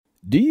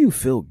Do you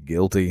feel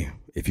guilty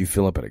if you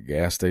fill up at a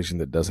gas station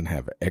that doesn't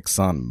have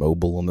Exxon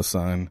Mobil on the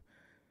sign?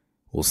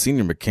 Well,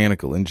 senior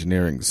mechanical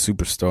engineering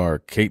superstar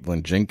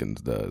Caitlin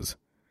Jenkins does.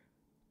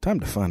 Time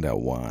to find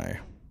out why.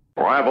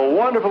 Well, I have a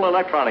wonderful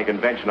electronic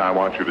invention I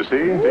want you to see.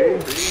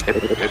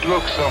 It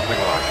looks something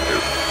like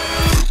this.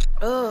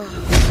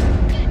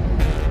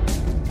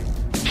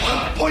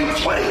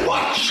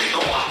 1.21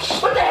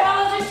 gigawatts. What the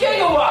hell is a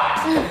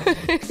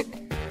gigawatt?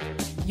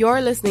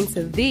 You're listening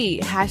to the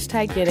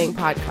Hashtag Getting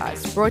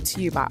podcast, brought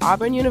to you by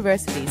Auburn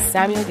University's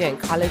Samuel Ginn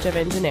College of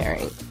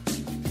Engineering.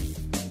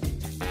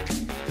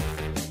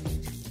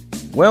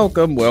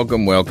 Welcome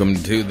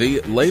to the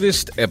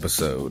latest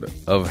episode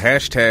of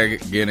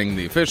Hashtag Getting,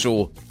 the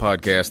official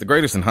podcast, the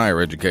greatest in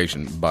higher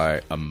education by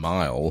a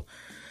mile,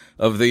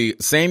 of the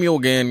Samuel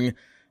Ginn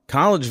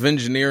College of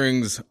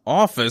Engineering's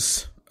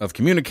Office of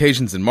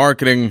Communications and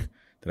Marketing.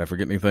 Did I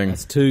forget anything?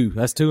 That's two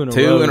in a row.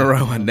 Two in a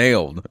row, I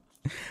nailed.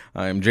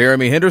 I am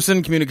Jeremy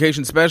Henderson,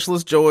 Communication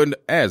Specialist, joined,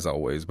 as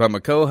always, by my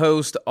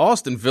co-host,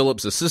 Austin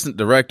Phillips, Assistant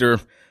Director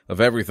of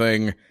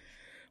Everything.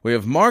 We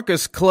have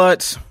Marcus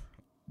Klutz,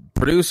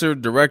 Producer,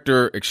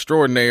 Director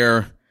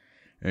Extraordinaire,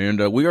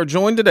 and we are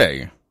joined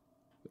today,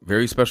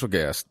 very special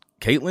guest,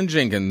 Caitlin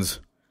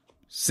Jenkins,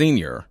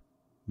 Senior,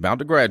 about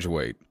to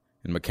graduate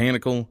in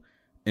Mechanical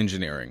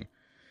Engineering.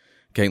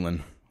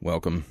 Caitlin,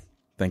 welcome.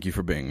 Thank you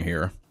for being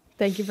here.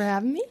 Thank you for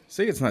having me.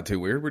 See, it's not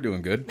too weird. We're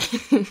doing good.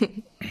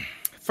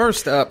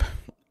 First up,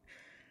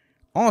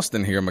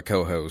 Austin here, my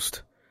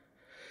co-host,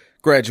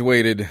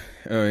 graduated.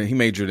 He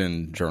majored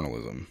in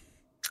journalism.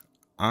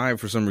 I,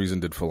 for some reason,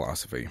 did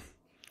philosophy.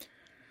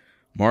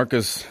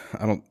 Marcus,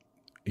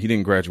 he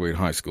didn't graduate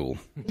high school,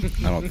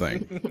 I don't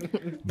think.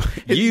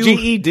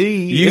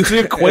 GED. It's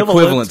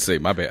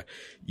equivalency, my bad.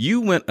 You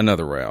went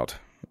another route,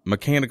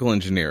 mechanical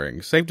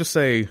engineering. Safe to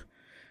say,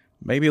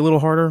 maybe a little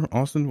harder,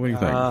 Austin? What do you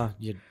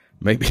think?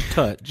 Maybe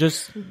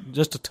just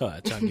a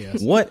touch, I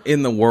guess. What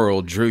in the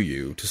world drew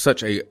you to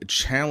such a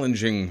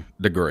challenging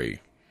degree?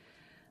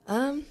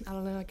 I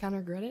don't know. I kind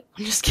of regret it.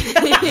 I'm just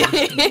kidding.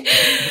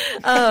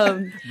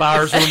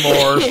 Buyer's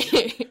remorse.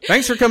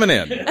 Thanks for coming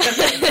in.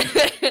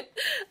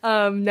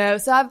 No,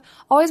 so I've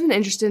always been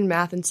interested in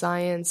math and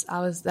science.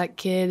 I was that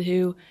kid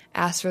who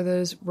asked for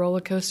those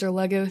roller coaster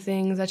Lego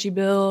things that you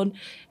build,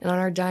 and on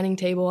our dining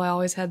table, I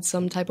always had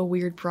some type of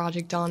weird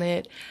project on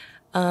it.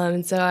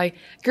 And so I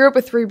grew up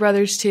with three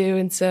brothers too,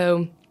 and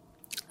so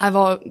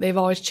they've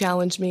always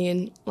challenged me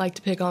and liked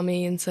to pick on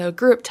me, and so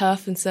grew up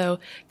tough, and so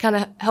kind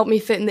of helped me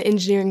fit in the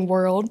engineering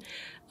world.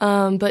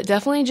 But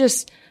definitely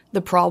just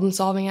the problem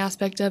solving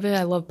aspect of it.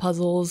 I love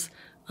puzzles,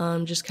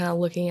 just kind of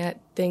looking at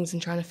things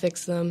and trying to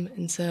fix them.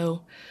 And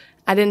so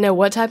I didn't know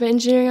what type of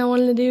engineering I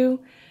wanted to do.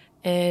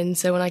 And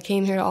so when I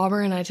came here to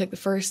Auburn, I took the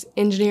first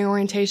engineering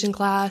orientation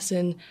class,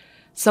 and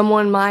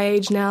someone my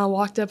age now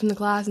walked up in the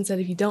class and said,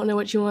 if you don't know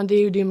what you want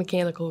to do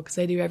mechanical, because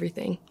they do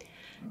everything.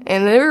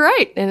 And they were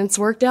right, and it's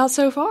worked out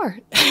so far.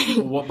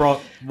 What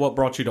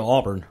brought you to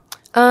Auburn?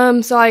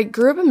 So I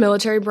grew up a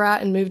military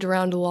brat and moved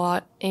around a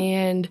lot,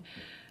 and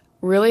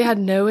really had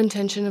no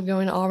intention of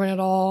going to Auburn at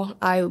all.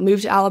 I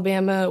moved to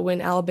Alabama when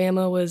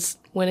Alabama was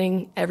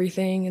winning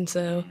everything, and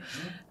so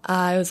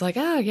I was like,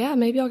 yeah,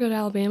 maybe I'll go to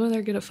Alabama.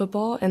 They're good at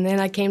football. And then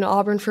I came to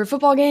Auburn for a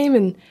football game,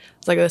 and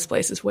it's like, this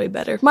place is way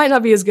better. Might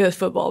not be as good as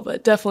football,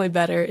 but definitely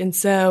better. And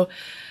so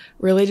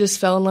really just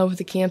fell in love with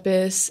the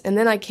campus. And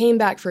then I came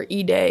back for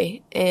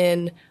E-Day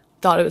and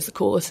thought it was the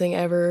coolest thing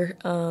ever.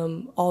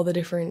 All the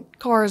different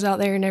cars out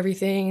there and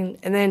everything.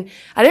 And then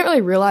I didn't really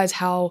realize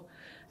how,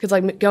 because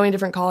like going to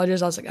different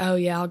colleges, I was like, oh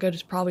yeah, I'll go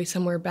to probably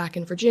somewhere back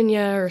in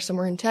Virginia or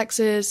somewhere in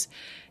Texas.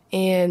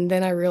 And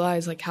then I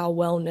realized like how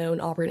well known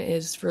Auburn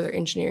is for their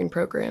engineering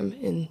program,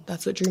 and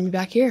that's what drew me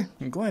back here.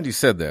 I'm glad you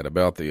said that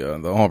about the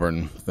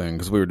Auburn thing,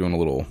 because we were doing a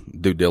little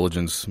due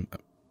diligence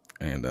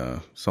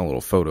and saw a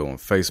little photo on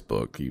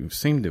Facebook. You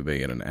seem to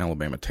be at an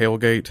Alabama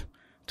tailgate,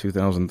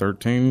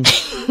 2013.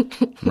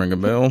 Ring a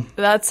bell?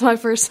 That's my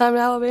first time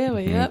in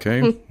Alabama. Yep.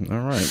 Okay,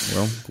 all right.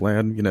 Well,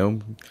 glad you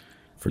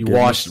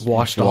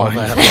washed all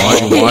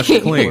that.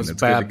 Washed clean. Was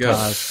it's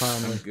baptized,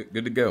 finally.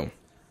 Good to go.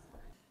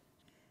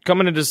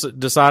 Coming and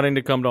deciding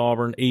to come to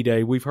Auburn,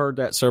 E-Day, we've heard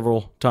that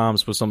several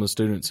times with some of the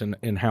students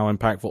and how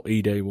impactful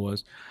E-Day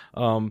was.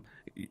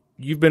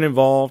 You've been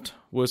involved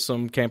with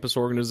some campus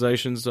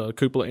organizations.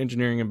 Cupola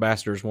Engineering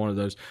Ambassador is one of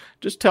those.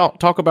 Just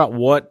talk about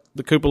what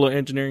the Cupola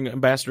Engineering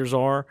Ambassadors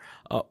are.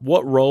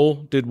 What role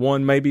did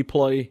one maybe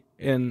play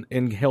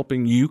in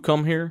helping you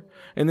come here?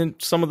 And then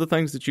some of the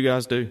things that you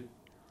guys do.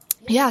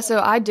 Yeah, so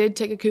I did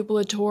take a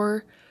cupola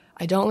tour.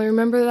 I don't really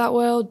remember that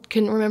well.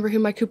 Couldn't remember who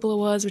my cupola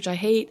was, which I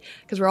hate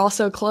because we're all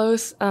so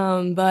close.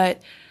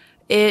 But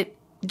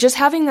just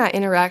having that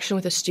interaction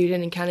with a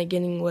student and kind of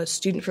getting what a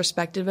student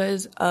perspective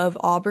is of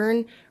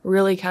Auburn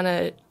really kind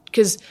of,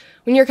 because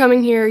when you're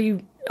coming here,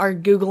 you are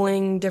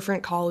Googling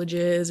different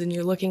colleges and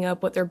you're looking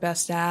up what they're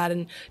best at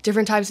and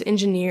different types of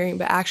engineering,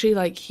 but actually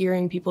like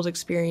hearing people's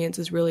experience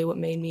is really what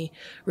made me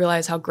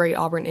realize how great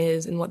Auburn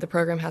is and what the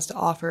program has to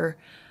offer.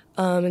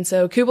 And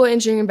so Cupola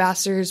Engineering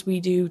Ambassadors, we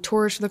do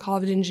tours for the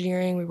College of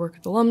Engineering. We work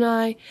with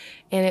alumni,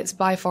 and it's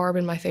by far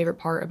been my favorite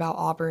part about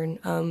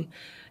Auburn.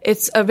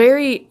 It's a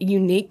very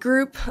unique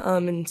group,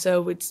 and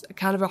so it's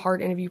kind of a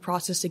hard interview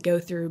process to go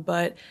through,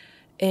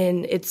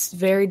 and it's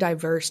very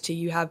diverse too.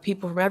 You have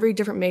people from every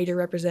different major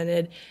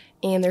represented,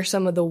 and they're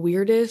some of the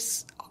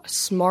weirdest,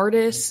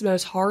 smartest,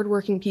 most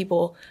hardworking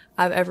people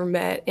I've ever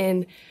met.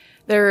 And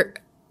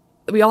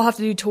we all have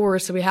to do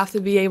tours, so we have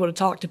to be able to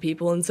talk to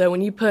people. And so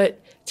when you put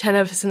 10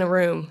 of us in a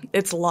room,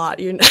 it's a lot.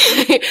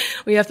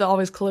 We have to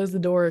always close the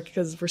door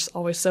because we're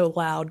always so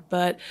loud.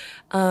 But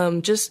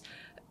just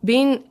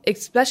being,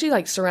 especially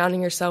like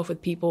surrounding yourself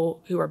with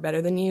people who are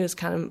better than you is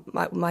kind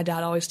of my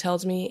dad always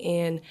tells me.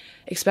 And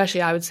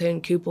especially I would say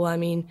in Cupola, I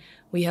mean,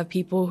 we have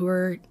people who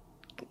are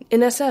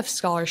NSF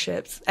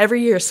scholarships.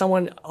 Every year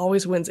someone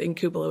always wins in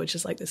Cupola, which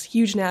is like this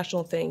huge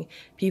national thing.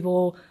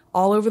 People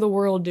all over the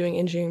world doing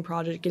engineering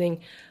projects,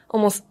 getting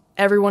almost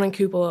everyone in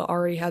Cupola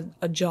already had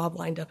a job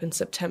lined up in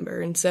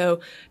September. And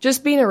so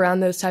just being around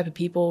those type of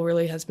people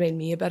really has made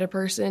me a better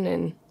person,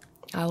 and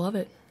I love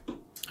it.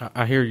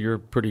 I hear you're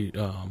pretty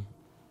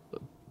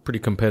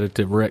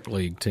competitive rec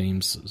league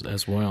teams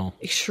as well.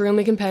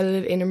 Extremely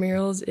competitive.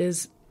 Intramurals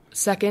is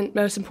second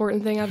most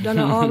important thing I've done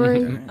at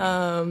Auburn.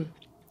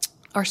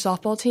 Our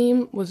softball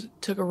team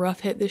took a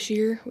rough hit this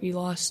year. We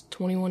lost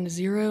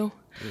 21-0.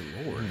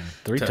 Good Lord.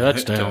 3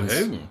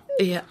 touchdowns.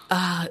 Yeah,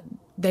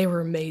 they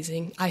were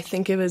amazing. I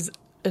think it was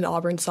an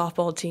Auburn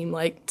softball team,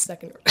 like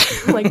second,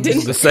 like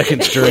didn't the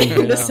second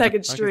string. the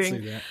second string. I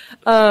can see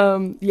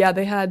that. Yeah,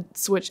 they had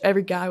switch.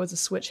 Every guy was a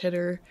switch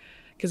hitter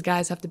because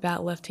guys have to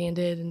bat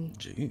left-handed, and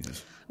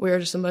Jeez. we were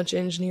just a bunch of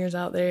engineers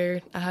out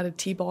there. I had a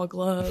t-ball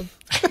glove.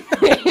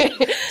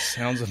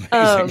 Sounds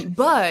amazing.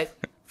 But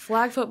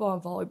flag football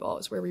and volleyball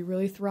is where we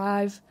really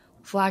thrive.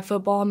 Flag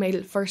football made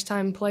it first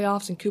time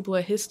playoffs in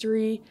Cupola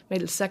history,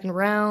 made it second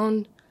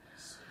round.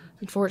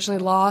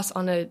 Unfortunately lost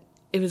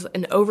it was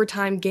an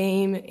overtime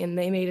game, and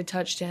they made a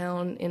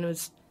touchdown, and it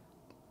was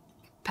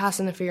pass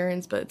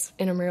interference, but it's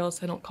intramurals,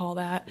 so I don't call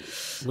that.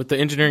 With the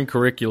engineering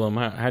curriculum,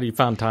 how do you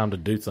find time to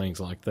do things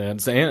like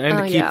that?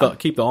 And to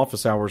keep the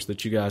office hours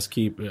that you guys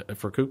keep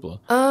for Cupola?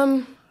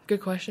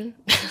 Good question.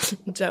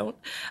 Don't.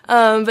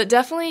 But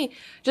definitely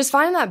just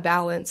finding that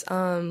balance.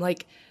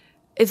 Like,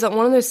 it's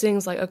one of those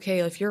things like, okay,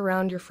 if you're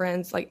around your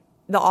friends, like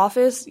the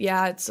office,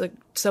 yeah, it's a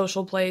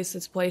social place.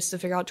 It's a place to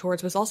figure out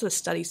tours, but it's also a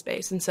study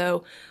space. And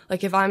so,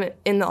 like, if I'm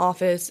in the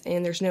office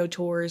and there's no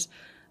tours,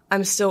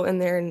 I'm still in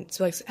there, and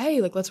so like,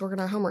 hey, like, let's work on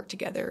our homework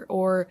together.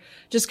 Or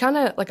just kind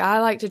of like,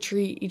 I like to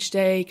treat each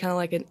day kind of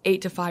like an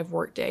 8 to 5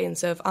 work day. And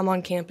so if I'm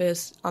on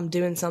campus, I'm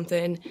doing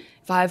something.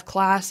 If I have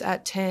class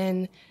at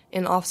 10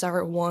 and office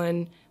hour at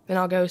 1, then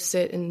I'll go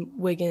sit in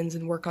Wiggins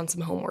and work on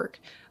some homework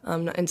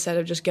instead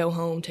of just go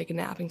home, take a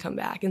nap, and come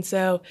back. And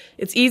so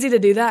it's easy to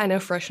do that. I know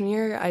freshman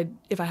year,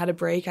 if I had a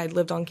break, I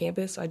lived on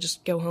campus, so I'd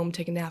just go home,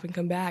 take a nap, and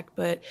come back.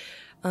 But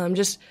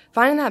just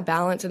finding that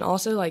balance, and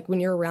also like when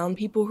you're around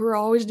people who are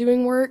always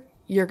doing work,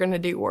 you're going to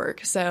do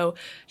work. So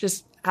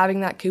just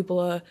having that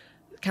Cupola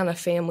kind of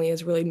family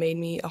has really made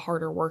me a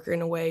harder worker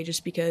in a way,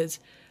 just because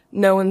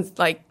no one's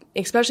like,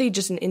 especially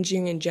just in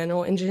engineering in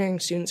general, engineering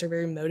students are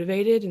very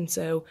motivated. And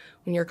so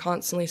when you're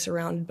constantly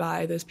surrounded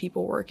by those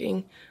people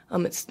working,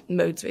 it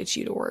motivates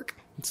you to work.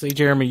 See,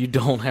 Jeremy, you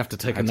don't have to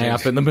take a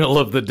nap in the middle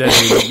of the day.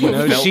 You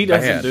know, she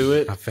doesn't do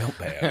it. I felt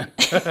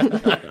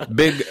bad.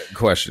 Big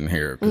question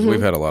here, because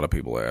we've had a lot of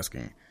people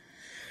asking.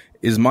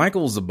 Is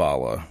Michael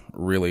Zabala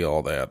really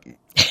all that?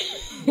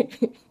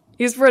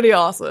 He's pretty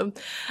awesome.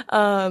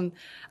 I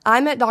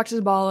met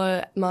Dr.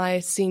 Zabala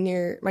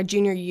my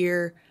junior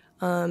year,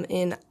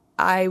 and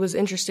I was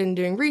interested in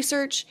doing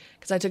research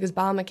because I took his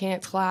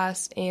biomechanics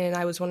class, and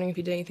I was wondering if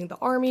he did anything with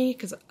the Army,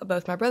 because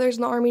both my brothers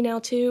in the Army now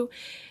too.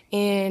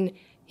 And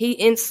he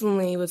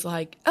instantly was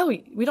like, oh,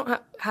 we don't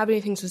have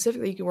anything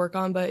specific that you can work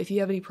on, but if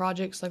you have any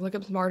projects, like look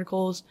up some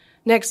articles.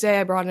 Next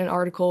day I brought in an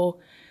article,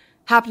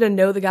 happened to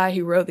know the guy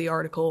who wrote the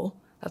article.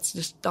 That's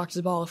just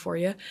Dr. Zabala for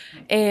you.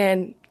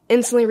 And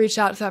instantly reached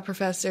out to that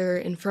professor,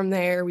 and from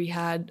there we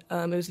had,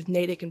 it was with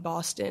Natick in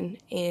Boston,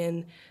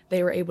 and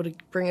they were able to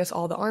bring us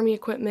all the Army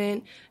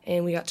equipment,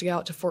 and we got to go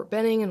out to Fort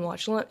Benning and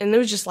watch lunch, and it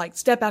was just like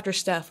step after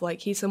step.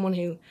 Like, he's someone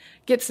who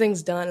gets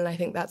things done, and I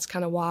think that's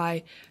kind of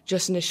why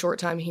just in his short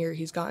time here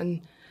he's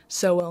gotten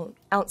so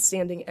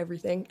outstanding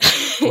everything.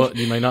 Well,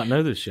 you may not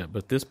know this yet,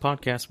 but this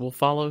podcast will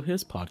follow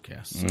his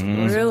podcast. So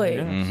Really?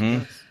 yeah.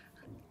 Mm-hmm.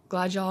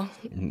 Glad y'all.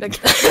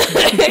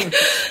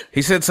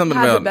 He said something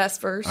Had the about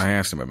best first. I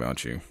asked him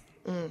about you.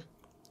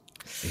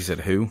 He said,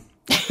 who?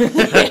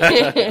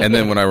 And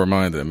then when I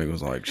reminded him, he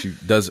was like, she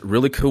does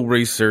really cool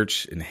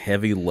research in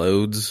heavy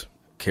loads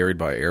carried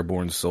by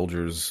airborne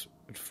soldiers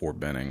at Fort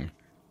Benning.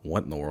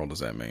 What in the world does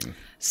that mean?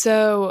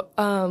 So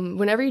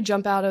whenever you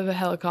jump out of a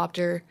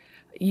helicopter,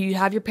 you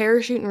have your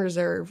parachute in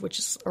reserve, which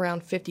is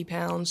around 50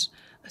 pounds,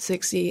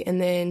 60,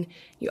 and then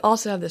you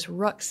also have this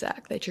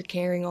rucksack that you're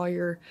carrying all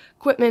your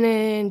equipment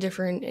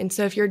in, and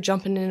so if you're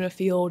jumping in a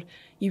field,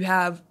 you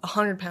have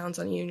 100 pounds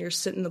on you, and you're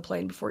sitting in the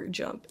plane before you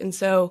jump. And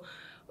so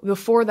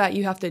before that,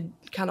 you have to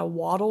kind of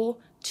waddle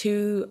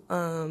to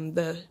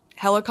the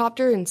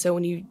helicopter. And so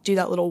when you do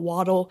that little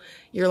waddle,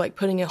 you're like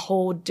putting a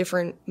whole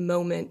different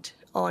moment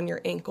on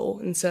your ankle.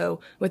 And so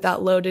with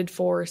that loaded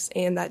force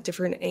and that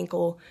different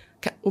ankle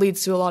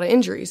leads to a lot of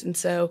injuries. And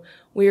so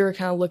we were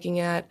kind of looking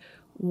at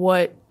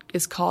what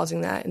is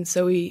causing that. And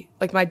so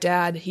like my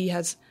dad, he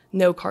has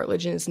no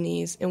cartilage in his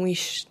knees, and we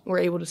were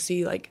able to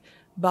see, like,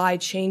 by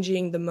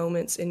changing the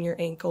moments in your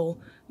ankle,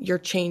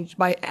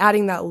 by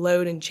adding that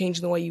load and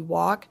changing the way you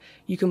walk,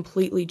 you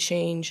completely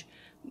change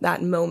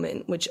that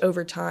moment, which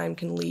over time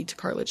can lead to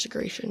cartilage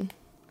degradation.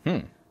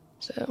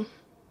 So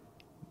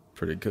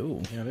Pretty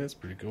cool. Yeah, that is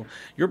pretty cool.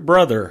 Your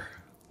brother,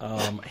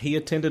 he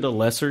attended a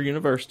lesser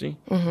university,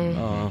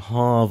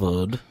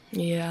 Harvard.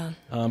 yeah.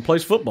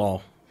 Plays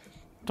football.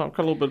 Talk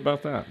a little bit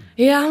about that.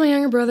 Yeah, my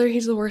younger brother,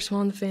 he's the worst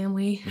one in the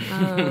family.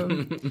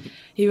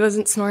 He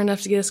wasn't smart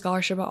enough to get a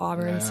scholarship at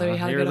Auburn, so he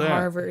had to go to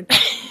Harvard.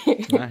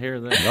 I hear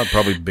that. I'd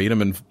probably beat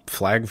him in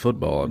flag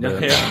football. I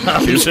bet. Yeah,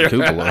 I'm sure.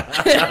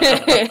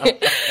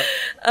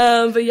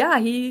 But yeah,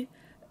 he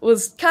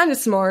was kind of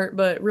smart,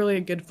 but really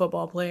a good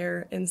football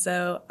player. And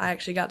so I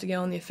actually got to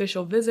go on the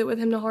official visit with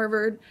him to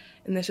Harvard.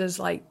 And this is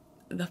like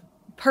the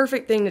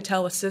perfect thing to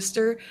tell a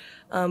sister.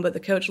 But the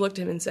coach looked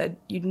at him and said,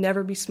 "You'd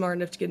never be smart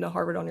enough to get into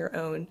Harvard on your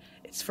own.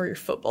 It's for your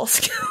football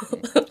skill."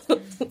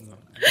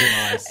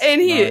 Nice.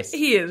 And he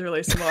is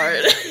really smart.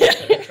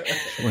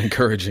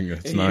 Encouraging.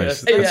 It's nice.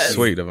 Yes. That's Yes.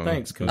 sweet of him.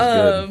 Thanks, Coach.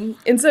 That's good.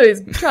 And so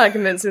he's trying to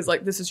convince me, he's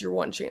like, "This is your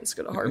one chance to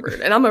go to Harvard."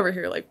 And I'm over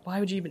here like, why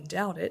would you even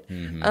doubt it?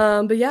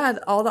 But yeah,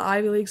 all the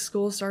Ivy League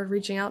schools started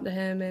reaching out to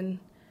him, and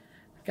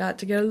got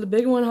to go to the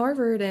big one,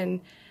 Harvard.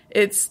 And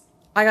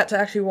I got to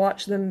actually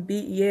watch them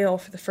beat Yale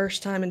for the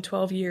first time in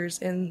 12 years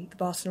in the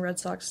Boston Red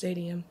Sox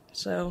Stadium.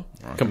 So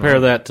Compare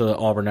that to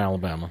Auburn,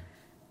 Alabama.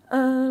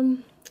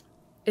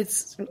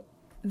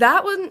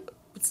 that one,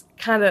 it's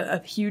kind of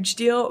a huge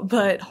deal,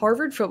 but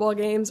Harvard football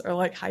games are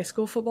like high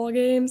school football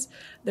games.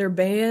 Their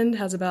band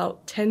has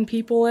about 10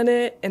 people in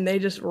it, and they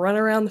just run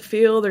around the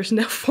field. There's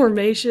no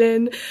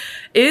formation.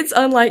 It's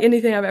unlike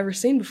anything I've ever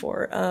seen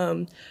before.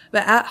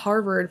 But at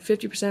Harvard,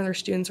 50% of their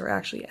students are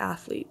actually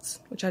athletes,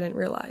 which I didn't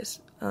realize.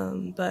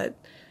 But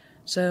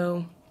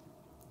so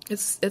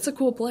it's a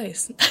cool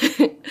place.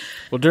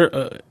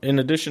 Well, in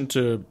addition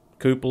to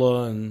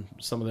Cupola and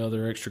some of the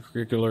other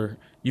extracurricular,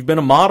 you've been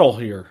a model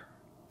here.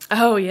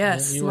 Oh,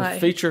 yes. You were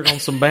featured on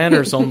some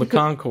banners on the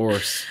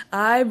concourse.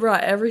 I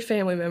brought every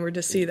family member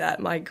to see that.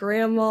 My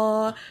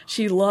grandma,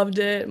 she loved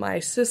it. My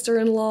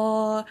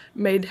sister-in-law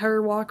made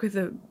her walk with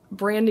a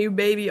brand new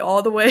baby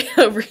all the way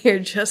over here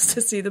just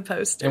to see the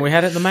poster. And we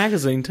had it in the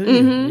magazine, too.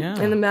 Yeah.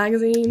 In the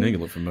magazine. You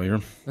look familiar.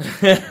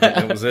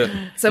 That was it.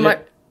 So my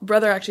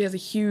brother actually has a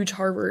huge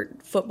Harvard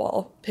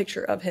football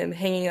picture of him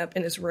hanging up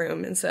in his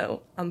room. And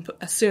so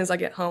as soon as I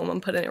get home, I'm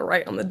putting it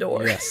right on the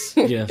door. Yes,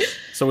 yes.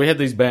 So we had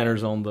these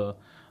banners on the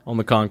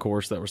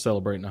concourse that were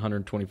celebrating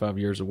 125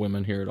 years of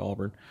women here at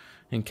Auburn,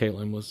 and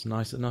Caitlin was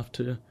nice enough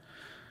to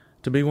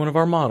be one of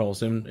our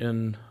models.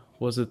 And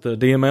was it the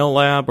DML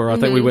lab, or I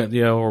think we went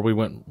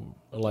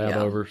a lab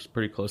over. It's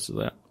pretty close to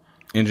that.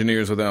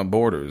 Engineers Without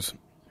Borders.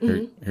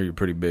 Here you're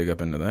pretty big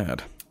up into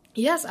that.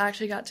 Yes, I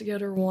actually got to go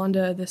to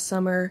Rwanda this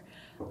summer.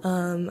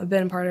 I've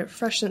been a part of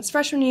it since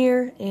freshman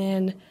year,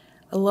 and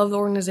I love the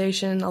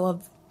organization. I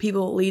love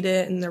people that lead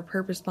it and their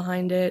purpose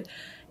behind it.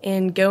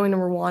 And going to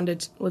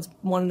Rwanda was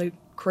one of the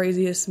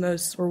craziest,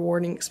 most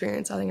rewarding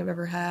experience I think I've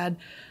ever had.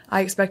 I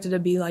expected to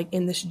be like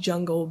in this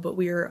jungle, but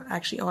we were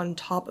actually on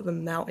top of a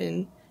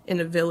mountain in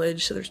a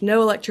village, so there's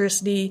no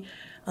electricity,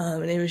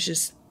 and it was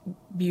just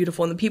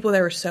beautiful. And the people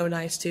there were so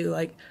nice too.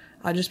 Like,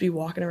 I'd just be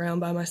walking around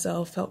by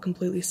myself, felt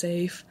completely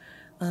safe.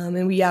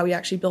 And we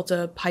actually built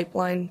a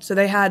pipeline. So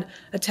they had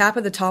a tap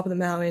at the top of the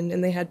mountain,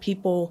 and they had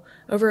people,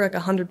 over like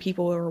 100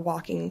 people who were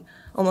walking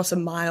almost a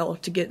mile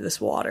to get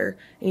this water.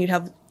 And you'd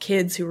have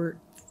kids who were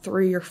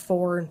 3 or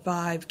 4 and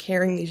 5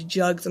 carrying these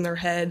jugs on their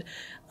head.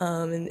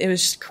 And it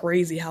was just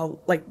crazy how,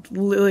 like,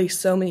 literally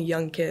so many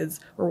young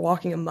kids were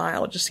walking a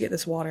mile just to get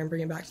this water and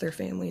bring it back to their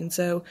family. And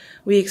so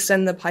we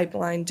extended the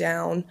pipeline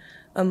down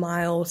a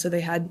mile, so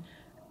they had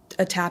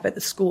a tap at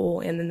the school,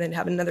 and then they'd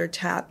have another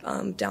tap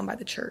down by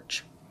the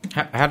church.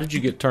 How did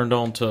you get turned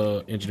on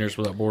to Engineers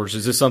Without Borders?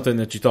 Is this something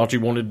that you thought you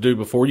wanted to do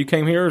before you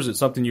came here, or is it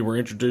something you were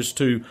introduced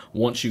to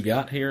once you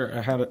got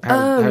here? How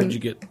did you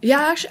get? Yeah,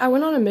 actually, I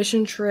went on a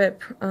mission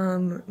trip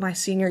my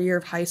senior year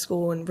of high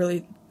school, and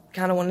really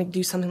kind of wanted to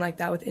do something like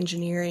that with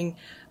engineering.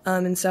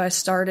 And so I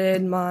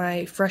started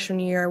my freshman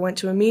year. I went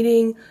to a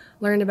meeting,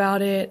 learned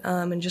about it,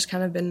 and just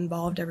kind of been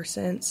involved ever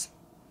since.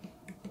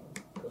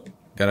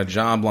 Got a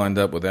job lined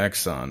up with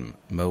Exxon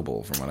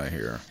Mobil, from what I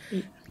hear.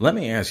 Let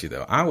me ask you,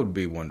 though, I would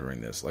be wondering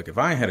this. Like, if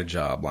I had a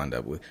job lined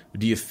up with,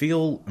 do you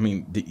feel,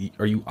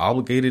 are you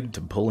obligated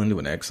to pull into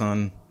an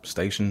Exxon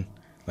station?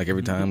 Like,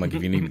 every time? Like,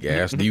 if you need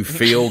gas? Do you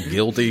feel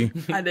guilty?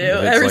 I do.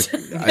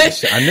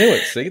 I knew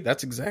it. See,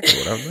 that's exactly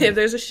what I was doing. If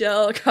there's a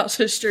Shell across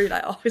the street,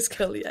 I always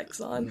go to the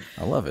Exxon.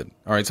 I love it.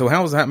 All right, so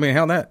how was that?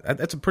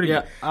 That's a pretty,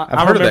 Yeah,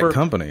 I've heard of that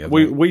company.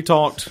 We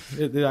talked,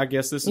 I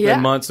guess this has been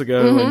months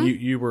ago, and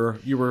you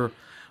were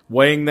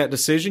weighing that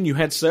decision, you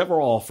had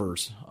several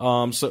offers.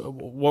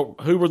 So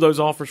who were those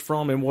offers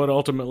from, and what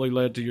ultimately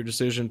led to your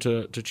decision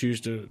to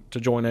choose to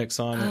join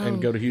Exxon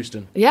and go to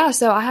Houston? Yeah,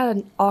 so I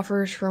had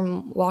offers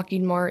from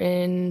Lockheed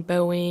Martin,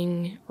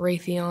 Boeing,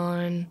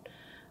 Raytheon,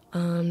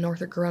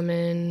 Northrop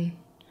Grumman,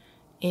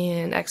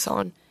 and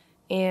Exxon.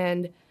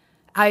 And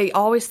I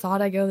always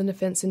thought I'd go in the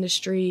defense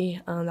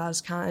industry. That was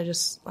kind of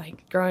just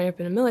like growing up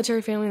in a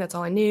military family. That's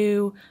all I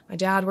knew. My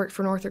dad worked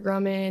for Northrop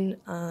Grumman.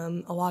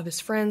 A lot of his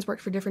friends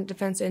worked for different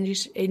defense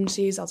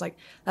agencies. I was like,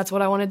 that's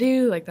what I want to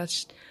do. Like,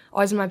 that's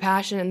always been my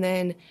passion. And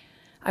then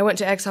I went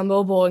to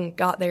ExxonMobil and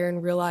got there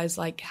and realized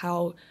like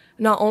how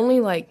not only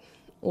like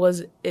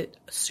was it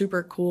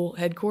super cool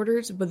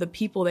headquarters, but the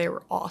people there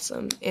were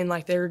awesome. And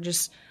like they were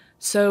just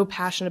so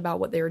passionate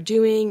about what they were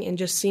doing and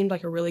just seemed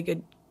like a really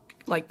good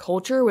like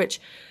culture, which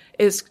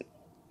is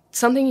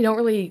something you don't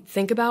really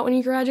think about when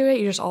you graduate.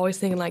 You're just always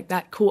thinking like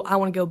that cool, I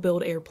want to go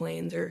build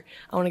airplanes or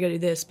I want to go do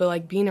this. But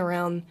like being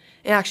around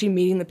and actually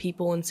meeting the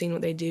people and seeing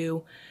what they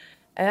do,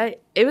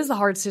 it was the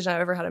hardest decision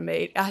I've ever had to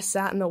make. I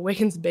sat in the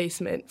Wiggins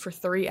basement for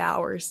 3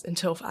 hours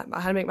until I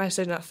had to make my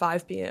decision at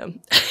 5 p.m.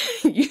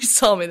 You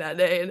saw me that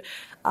day and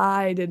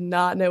I did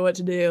not know what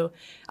to do.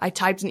 I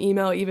typed an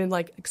email even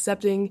like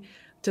accepting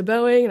to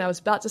Boeing and I was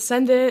about to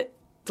send it,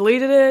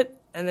 deleted it,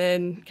 and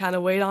then kind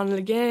of wait on it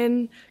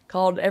again,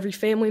 called every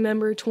family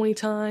member 20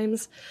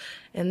 times,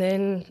 and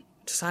then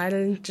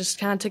decided to just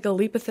kind of take a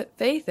leap of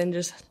faith and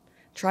just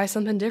try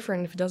something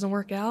different. If it doesn't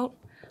work out,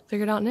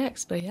 figure it out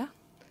next. But yeah,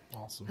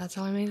 awesome. That's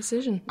how I made a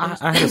decision.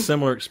 I had a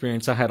similar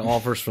experience. I had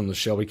offers from the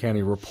Shelby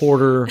County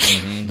Reporter,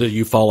 the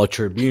Eufaula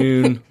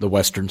Tribune, the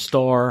Western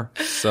Star,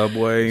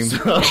 Subway.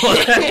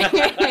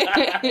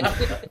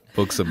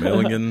 Books A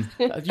Million.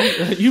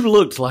 You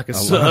looked like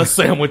a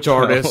sandwich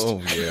artist.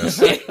 Oh,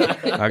 yes.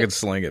 I could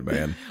sling it,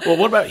 man. Well,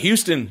 what about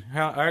Houston?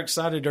 How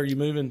excited are you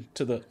moving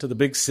to the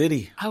big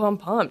city? Oh, I'm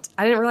pumped.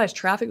 I didn't realize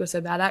traffic was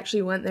so bad. I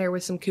actually went there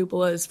with some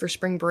cupolas for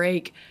spring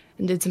break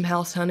and did some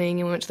house hunting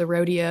and went to the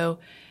rodeo,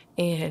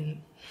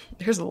 and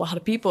there's a lot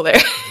of people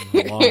there.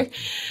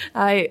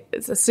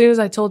 As soon as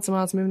I told someone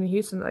I was moving to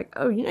Houston, they're like,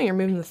 oh, you know, you're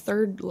moving to the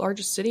third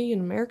largest city in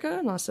America?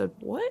 And I said,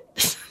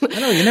 what? I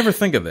know, you never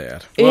think of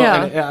that. Well,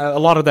 yeah. And a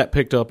lot of that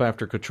picked up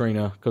after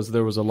Katrina because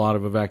there was a lot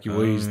of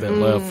evacuees that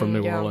left from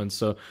New Orleans.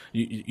 So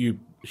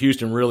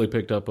Houston really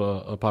picked up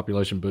a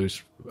population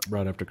boost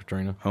right after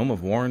Katrina. Home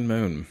of Warren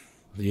Moon.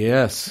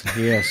 Yes.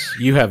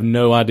 You have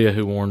no idea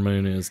who Warren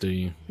Moon is, do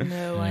you?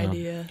 No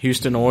idea.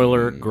 Houston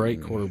Oiler,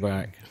 great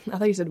quarterback. I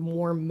thought you said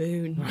warm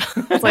moon.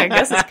 It's like, I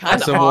guess it's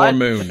kind of a odd. warm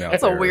moon out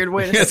That's there. a weird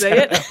way to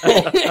say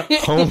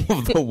it. Home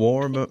of the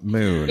warm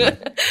moon.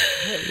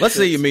 Let's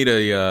say you meet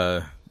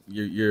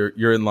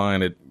you're in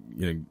line at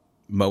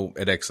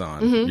at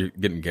Exxon. You're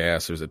getting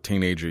gas. There's a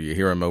teenager. You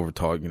hear him you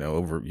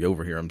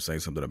overhear him say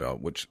something about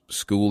which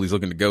school he's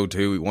looking to go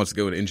to. He wants to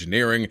go to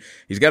engineering.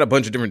 He's got a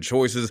bunch of different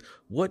choices.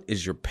 What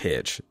is your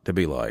pitch to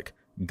be like?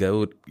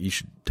 You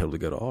should totally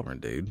go to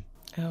Auburn, dude.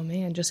 Oh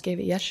man, just gave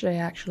it yesterday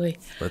actually.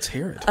 Let's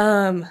hear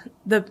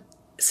it.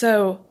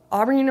 So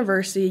Auburn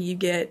University, you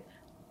get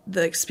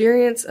the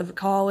experience of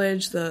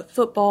college, the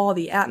football,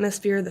 the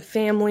atmosphere, the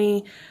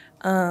family,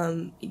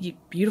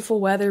 beautiful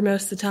weather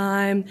most of the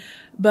time,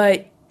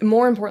 but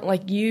more important,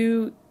 like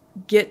you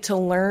get to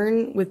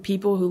learn with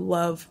people who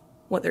love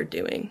what they're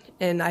doing.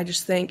 And I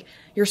just think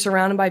you're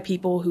surrounded by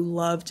people who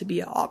love to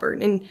be at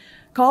Auburn. And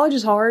college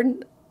is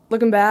hard.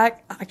 Looking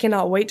back, I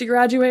cannot wait to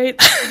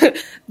graduate.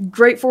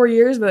 Great 4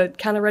 years, but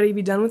kind of ready to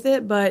be done with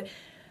it. But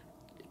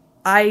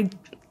I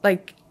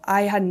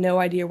had no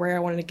idea where I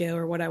wanted to go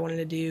or what I wanted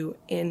to do.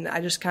 And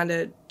I just kind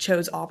of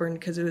chose Auburn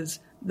because it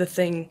was the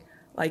thing.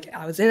 Like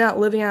I was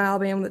living in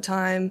Alabama at the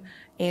time,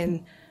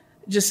 and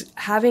just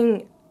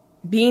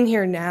being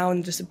here now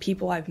and just the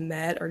people I've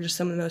met are just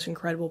some of the most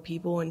incredible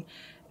people. And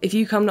if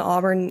you come to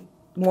Auburn,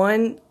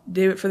 one,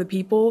 do it for the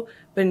people,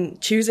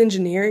 but choose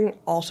engineering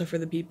also for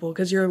the people,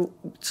 because you're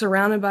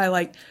surrounded by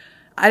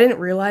I didn't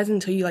realize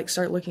until you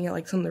start looking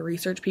at some of the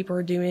research people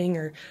are doing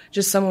or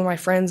just some of my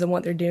friends and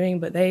what they're doing,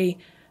 but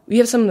we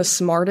have some of the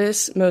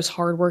smartest, most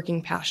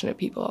hardworking, passionate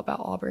people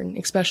about Auburn,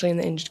 especially in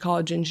the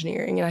college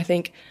engineering. And I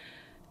think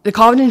the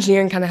college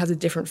engineering kind of has a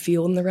different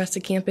feel than the rest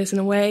of campus in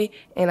a way.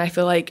 And I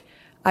feel like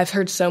I've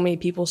heard so many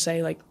people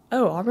say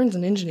oh, Auburn's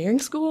an engineering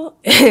school,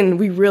 and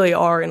we really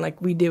are, and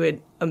we do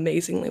it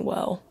amazingly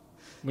well.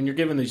 When you're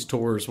giving these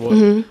tours,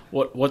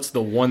 what's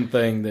the one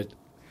thing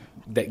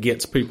that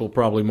gets people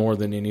probably more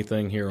than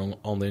anything here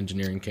on the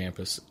engineering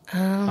campus?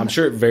 I'm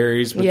sure it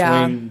varies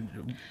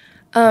between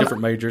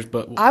different majors,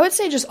 but I would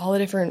say just all the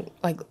different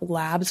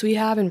labs we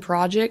have and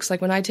projects.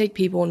 When I take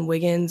people in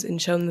Wiggins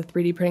and show them the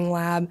 3D printing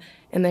lab,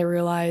 and they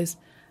realize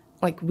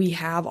we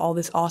have all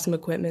this awesome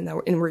equipment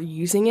and we're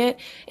using it.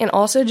 And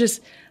also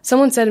just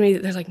someone said to me,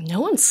 there's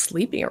no one's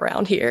sleeping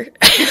around here.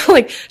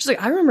 She's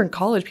I remember in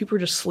college, people were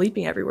just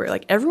sleeping everywhere.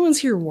 Everyone's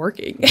here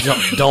working.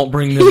 Don't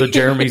bring them to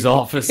Jeremy's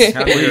office.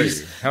 How dare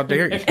you? How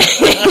dare you?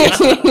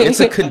 It's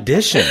a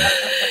condition.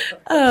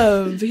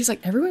 But he's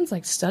like, everyone's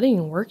like studying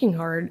and working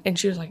hard. And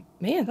she was like,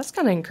 man, that's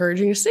kind of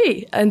encouraging to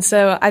see. And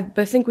so I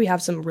think we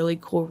have some really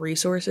cool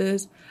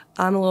resources.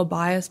 I'm a little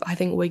biased, but I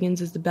think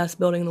Wiggins is the best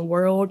building in the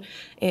world.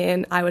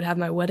 And I would have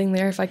my wedding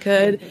there if I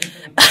could.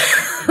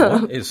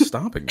 What is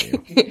stopping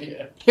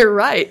you? You're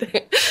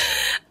right.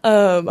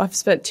 I've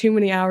spent too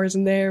many hours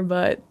in there,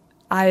 but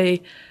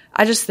I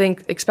just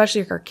think,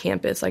 especially like our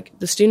campus, like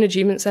the Student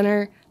Achievement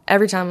Center,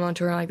 every time I'm on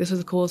tour, I'm like, this is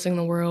the coolest thing in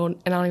the world.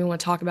 And I don't even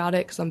want to talk about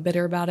it because I'm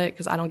bitter about it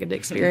because I don't get to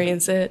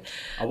experience it.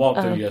 I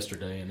walked through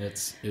yesterday, and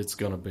it's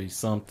going to be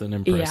something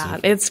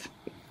impressive.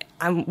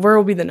 Yeah,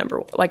 we'll be the number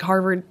one. Like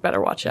Harvard,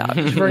 better watch out.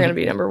 We're going to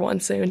be number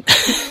one soon.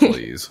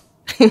 Please.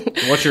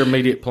 What's your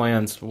immediate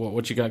plans?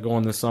 What you got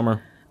going this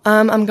summer?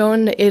 I'm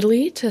going to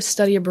Italy to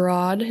study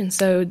abroad. And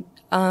so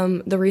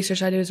the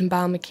research I do is in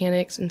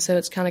biomechanics. And so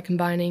it's kind of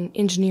combining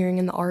engineering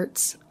and the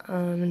arts.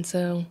 And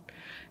so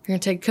we're going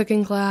to take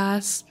cooking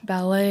class,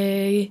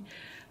 ballet.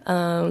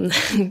 I'm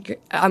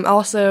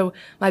also,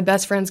 my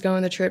best friend's going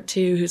on the trip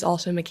too, who's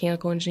also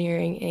mechanical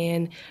engineering.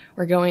 And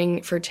we're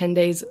going for 10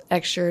 days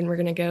extra, and we're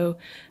going to go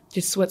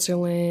to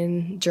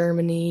Switzerland,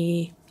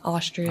 Germany,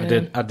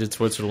 Austria. I did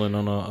Switzerland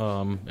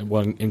on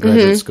in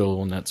graduate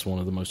school, and that's one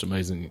of the most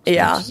amazing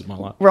experiences of my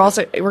life.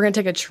 We're going to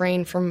take a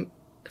train from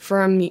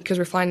because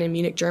we're flying in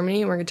Munich,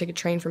 Germany, and we're going to take a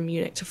train from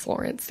Munich to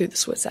Florence through the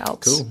Swiss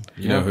Alps. Cool.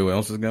 You know who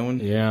else is going?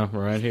 Yeah,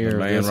 right here. The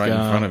man right in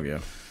front of you.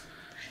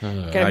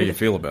 How be you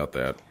feel about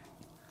that?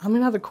 I'm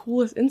going to have the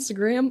coolest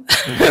Instagram.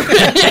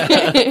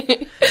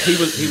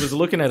 He was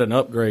looking at an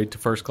upgrade to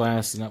first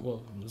class, and it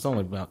was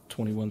only about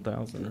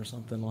 21,000 or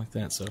something like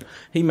that. So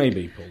he may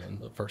be pulling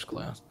the first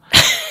class.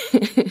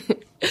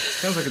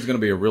 Sounds like it's going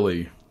to be a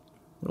really,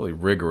 really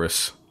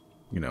rigorous,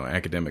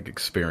 academic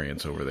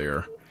experience over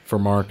there. For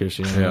Marcus,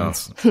 it's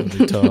going to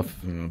be tough.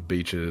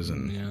 Beaches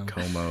and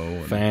Como.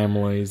 And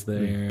families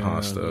there.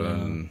 Pasta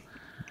and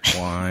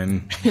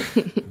wine.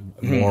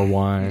 More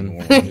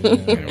wine.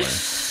 Anyway.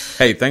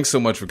 Hey, thanks so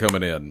much for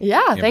coming in.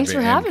 Yeah, thanks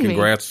for having me.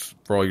 Congrats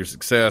for all your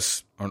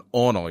success, on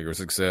all your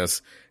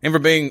success, and for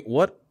being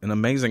an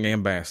amazing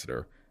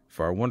ambassador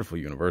for our wonderful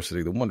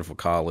university, the wonderful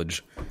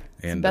college.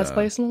 And best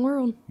place in the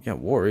world. Yeah,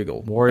 War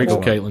Eagle. War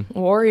Eagle, Caitlin.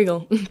 War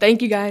Eagle.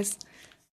 Thank you, guys.